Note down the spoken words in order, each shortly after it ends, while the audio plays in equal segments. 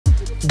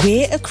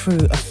We're a crew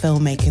of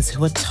filmmakers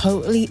who are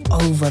totally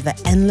over the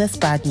endless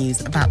bad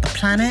news about the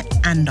planet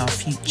and our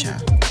future.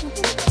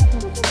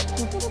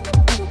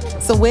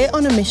 So we're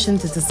on a mission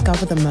to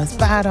discover the most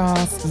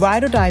badass,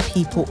 ride-or-die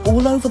people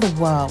all over the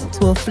world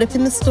who are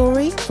flipping the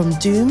story from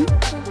doom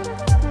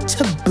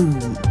to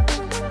boom.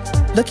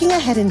 Looking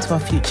ahead into our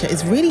future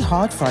is really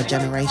hard for our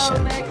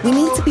generation. We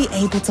need to be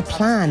able to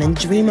plan and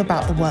dream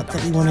about the work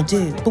that we want to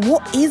do. But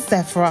what is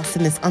there for us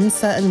in this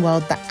uncertain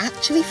world that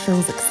actually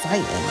feels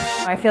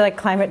exciting? I feel like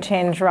climate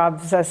change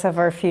robs us of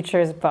our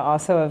futures, but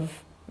also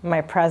of my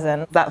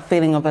present. That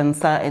feeling of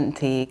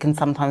uncertainty can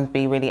sometimes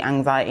be really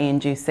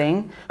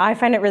anxiety-inducing. I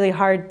find it really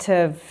hard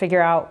to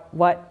figure out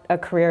what a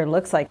career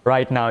looks like.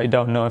 Right now, you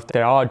don't know if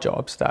there are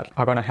jobs that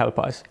are going to help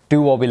us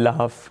do what we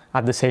love,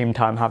 at the same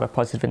time have a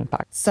positive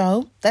impact.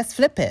 So let's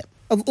flip it.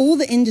 Of all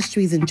the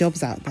industries and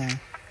jobs out there,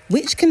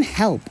 which can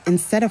help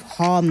instead of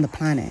harm the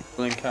planet?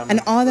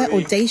 And are there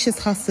audacious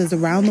hustlers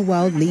around the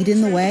world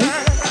leading the way?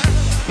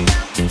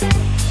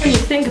 When you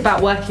think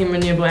about working in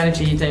renewable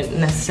energy, you don't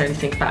necessarily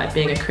think about it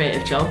being a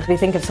creative job. We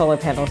think of solar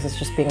panels as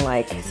just being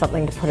like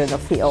something to put in a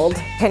field.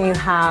 Can you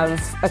have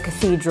a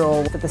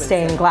cathedral with the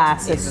stained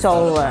glass is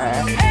solar?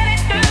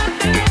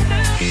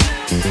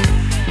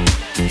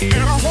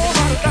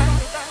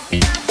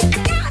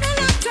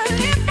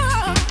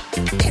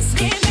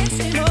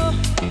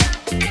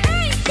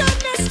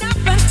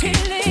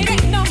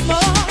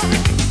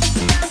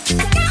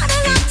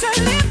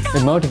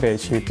 It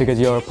motivates you because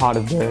you're a part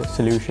of the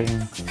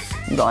solution.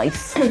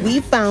 Nice. We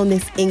found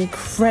this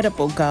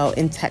incredible girl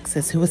in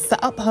Texas who has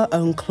set up her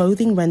own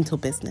clothing rental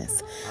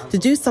business to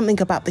do something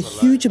about the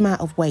huge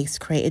amount of waste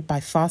created by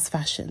fast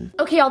fashion.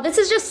 Okay, y'all, this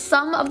is just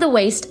some of the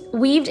waste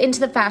weaved into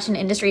the fashion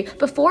industry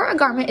before a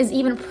garment is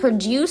even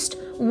produced,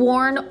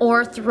 worn,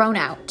 or thrown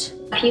out.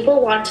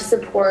 People want to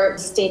support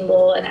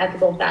sustainable and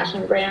ethical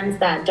fashion brands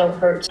that don't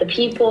hurt the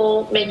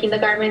people making the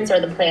garments or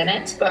the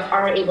planet, but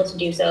are able to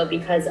do so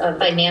because of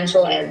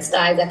financial and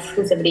size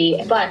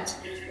exclusivity. But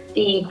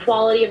the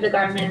quality of the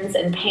garments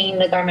and paying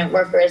the garment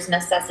workers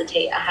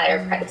necessitate a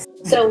higher price.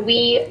 So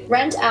we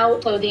rent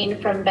out clothing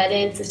from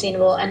vetted,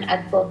 sustainable, and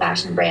ethical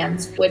fashion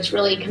brands, which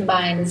really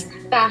combines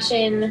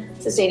fashion,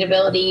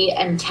 sustainability,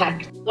 and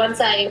tech. Once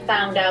I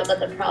found out that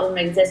the problem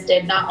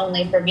existed, not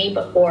only for me,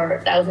 but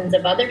for thousands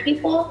of other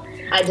people,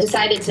 I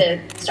decided to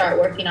start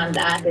working on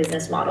that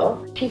business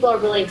model. People are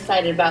really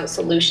excited about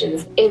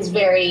solutions. It's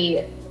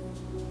very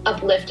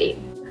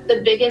uplifting.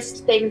 The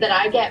biggest thing that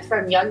I get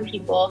from young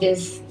people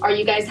is, are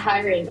you guys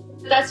hiring?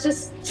 That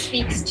just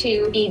speaks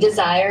to the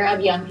desire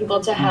of young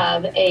people to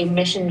have a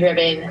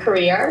mission-driven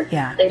career.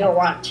 Yeah. They don't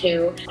want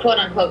to, quote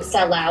unquote,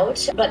 sell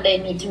out, but they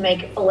need to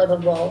make a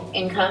livable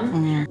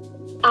income.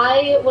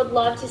 I would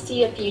love to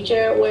see a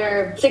future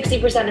where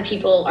 60% of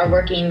people are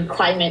working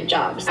climate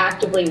jobs,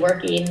 actively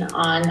working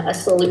on a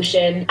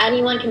solution.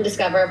 Anyone can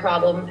discover a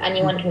problem,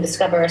 anyone can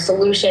discover a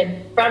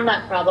solution from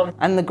that problem.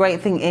 And the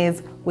great thing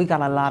is, we got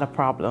a lot of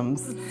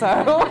problems,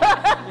 so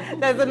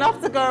there's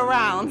enough to go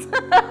around.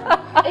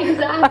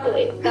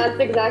 Exactly, that's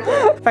exactly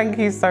it. Thank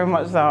you so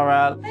much,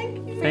 Zara.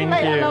 Thank you.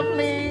 Thank you.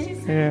 Lovely.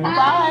 Yeah.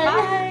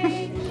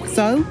 Bye.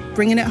 So,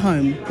 bringing it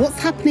home, what's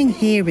happening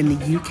here in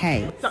the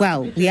UK?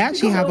 Well, we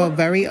actually have our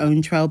very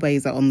own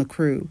trailblazer on the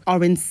crew.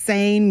 Our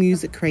insane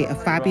music creator,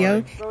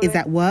 Fabio, is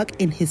at work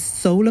in his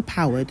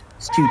solar-powered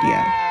studio.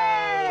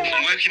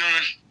 I'm working on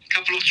a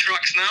couple of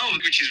tracks now,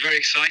 which is very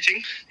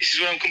exciting. This is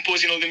where I'm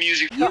composing all the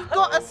music. You've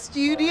got a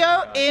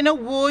studio in a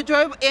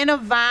wardrobe in a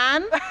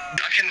van?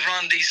 I can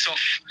run these off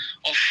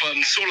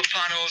solar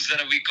panels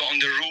that we got on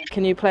the roof.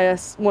 Can you play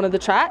us one of the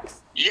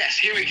tracks? Yes,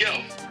 here we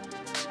go.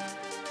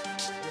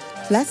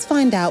 Let's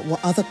find out what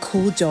other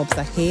cool jobs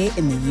are here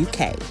in the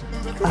UK.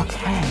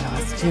 Okay,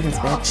 let's do this,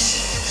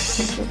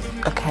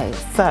 bitch. Okay,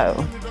 so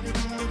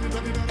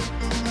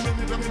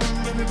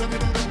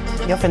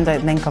you often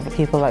don't think of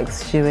people like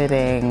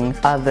stewarding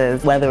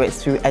others, whether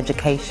it's through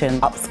education,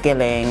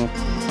 upskilling.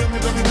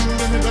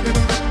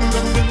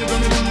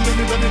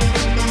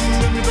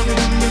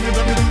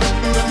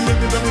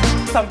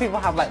 Some people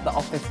have like the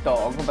office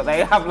dog, but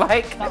they have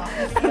like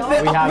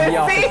We have the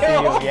office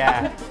seal,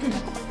 yeah.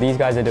 These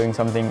guys are doing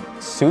something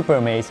super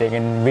amazing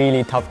in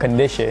really tough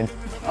conditions.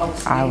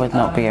 I would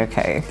not be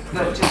okay.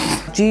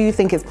 Do you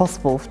think it's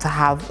possible to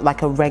have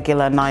like a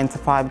regular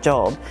 9-to-5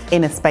 job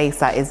in a space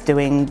that is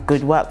doing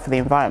good work for the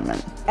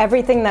environment?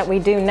 Everything that we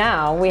do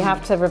now, we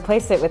have to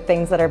replace it with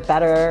things that are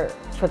better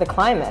for the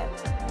climate.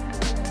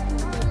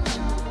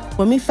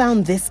 When we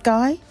found this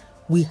guy,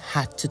 we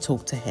had to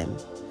talk to him.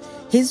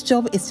 His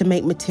job is to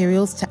make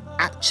materials to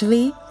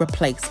actually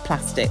replace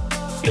plastic.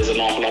 There's an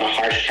awful lot of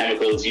harsh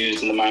chemicals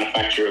used in the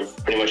manufacture of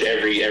pretty much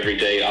every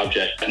everyday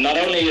object. Not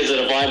only is it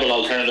a viable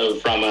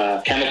alternative from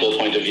a chemical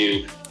point of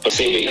view, but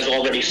it has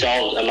already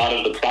solved a lot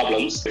of the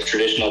problems with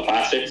traditional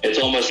plastics. It's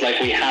almost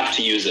like we have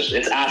to use it.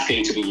 It's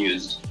asking to be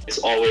used. It's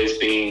always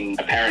been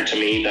apparent to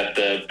me that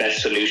the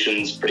best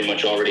solutions pretty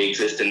much already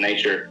exist in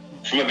nature.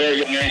 From a very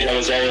young age, I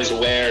was always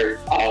aware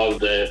of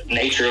the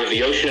nature of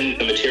the ocean,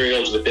 the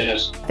materials within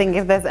it. I think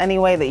if there's any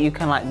way that you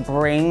can like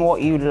bring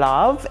what you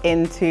love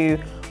into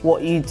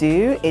what you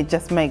do, it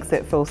just makes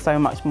it feel so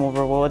much more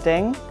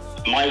rewarding.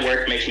 My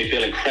work makes me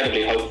feel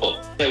incredibly hopeful.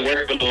 I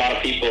work with a lot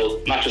of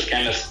people, not just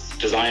chemists,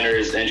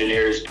 designers,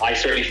 engineers. I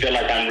certainly feel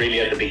like I'm really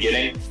at the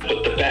beginning,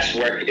 but the best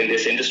work in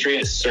this industry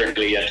is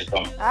certainly yet to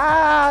come.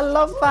 Ah, I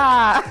love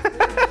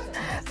that.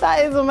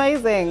 That is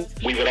amazing.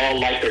 We would all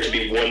like there to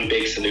be one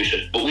big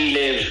solution, but we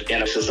live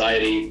in a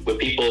society with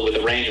people with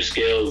a range of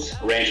skills,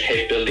 a range of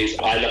capabilities.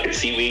 I look at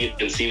seaweed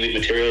and seaweed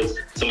materials.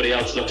 Somebody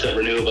else looks at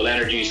renewable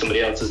energy. Somebody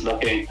else is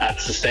looking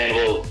at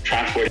sustainable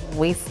transport.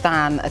 We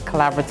stand a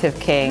collaborative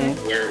king.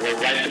 We're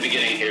right at the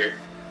beginning here.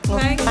 Well,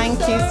 thank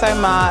you so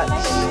much.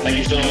 Thank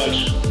you so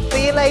much.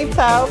 See you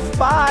later.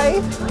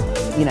 Bye.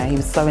 You know, he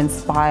was so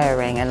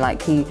inspiring, and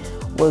like he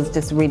was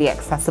just really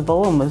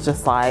accessible and was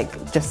just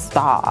like, just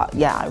start.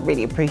 Yeah, I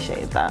really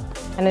appreciated that.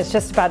 And it's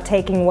just about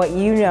taking what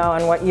you know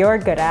and what you're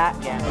good at.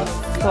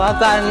 Well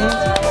done.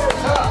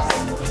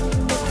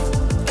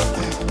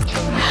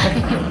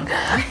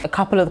 A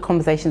couple of the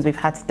conversations we've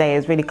had today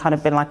has really kind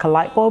of been like a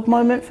light bulb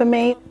moment for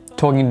me.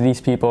 Talking to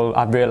these people,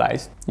 I've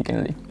realized you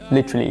can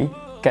literally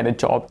get a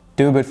job,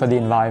 do good for the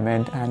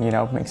environment, and you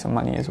know, make some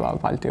money as well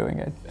while doing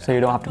it. So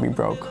you don't have to be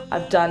broke.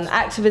 I've done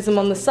activism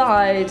on the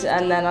side,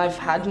 and then I've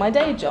had my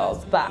day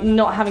job. But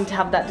not having to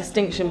have that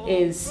distinction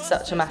is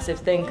such a massive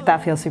thing.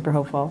 That feels super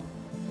hopeful.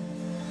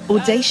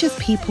 Audacious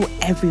people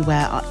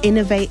everywhere are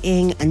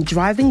innovating and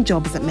driving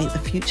jobs that make the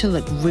future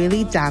look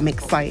really damn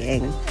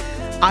exciting.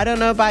 I don't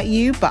know about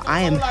you, but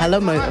I am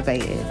hella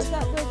motivated.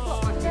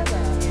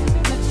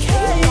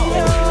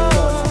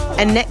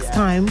 And next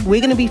time, we're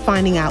going to be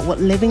finding out what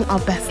living our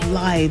best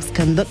lives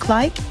can look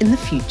like in the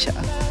future.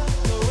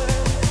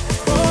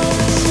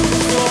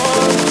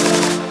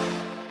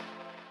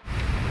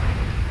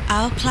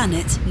 Our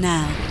planet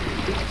now.